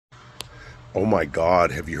Oh my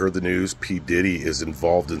God, have you heard the news? P. Diddy is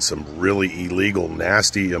involved in some really illegal,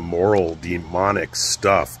 nasty, immoral, demonic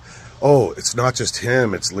stuff. Oh, it's not just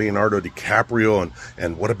him, it's Leonardo DiCaprio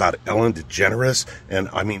and what about Ellen DeGeneres? And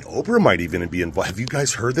I mean, Oprah might even be involved. Have you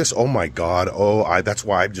guys heard this? Oh my God. That's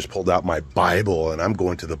why I've just pulled out my Bible and I'm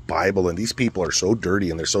going to the Bible, and these people are so dirty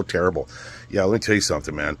and they're so terrible. Yeah, let me tell you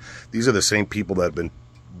something, man. These are the same people that have been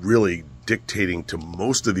really dictating to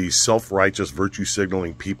most of these self-righteous,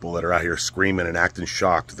 virtue-signaling people that are out here screaming and acting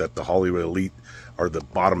shocked that the Hollywood elite are the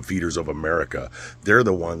bottom feeders of America. They're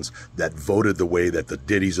the ones that voted the way that the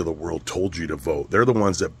Diddies of the world told you to vote. They're the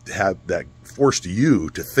ones that forced you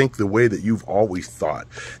to think the way that you've always thought.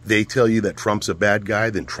 They tell you that Trump's a bad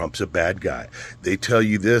guy, then Trump's a bad guy. They tell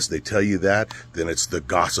you this, they tell you that, then it's the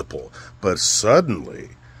gospel. But suddenly,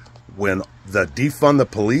 when the defund the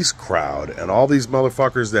police crowd and all these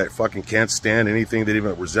motherfuckers that fucking can't stand anything that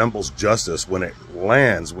even resembles justice, when it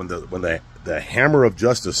lands, when the hammer of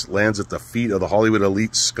justice lands at the feet of the Hollywood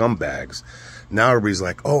elite scumbags, now everybody's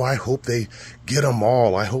like, oh, I hope they get them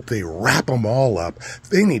all. I hope they wrap them all up.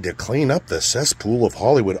 They need to clean up the cesspool of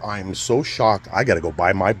Hollywood. I'm so shocked. I got to go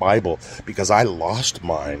buy my Bible because I lost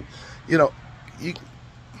mine. You know, you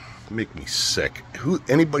make me sick.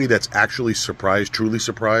 Anybody that's actually surprised, truly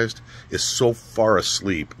surprised, is so far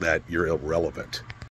asleep that you're irrelevant.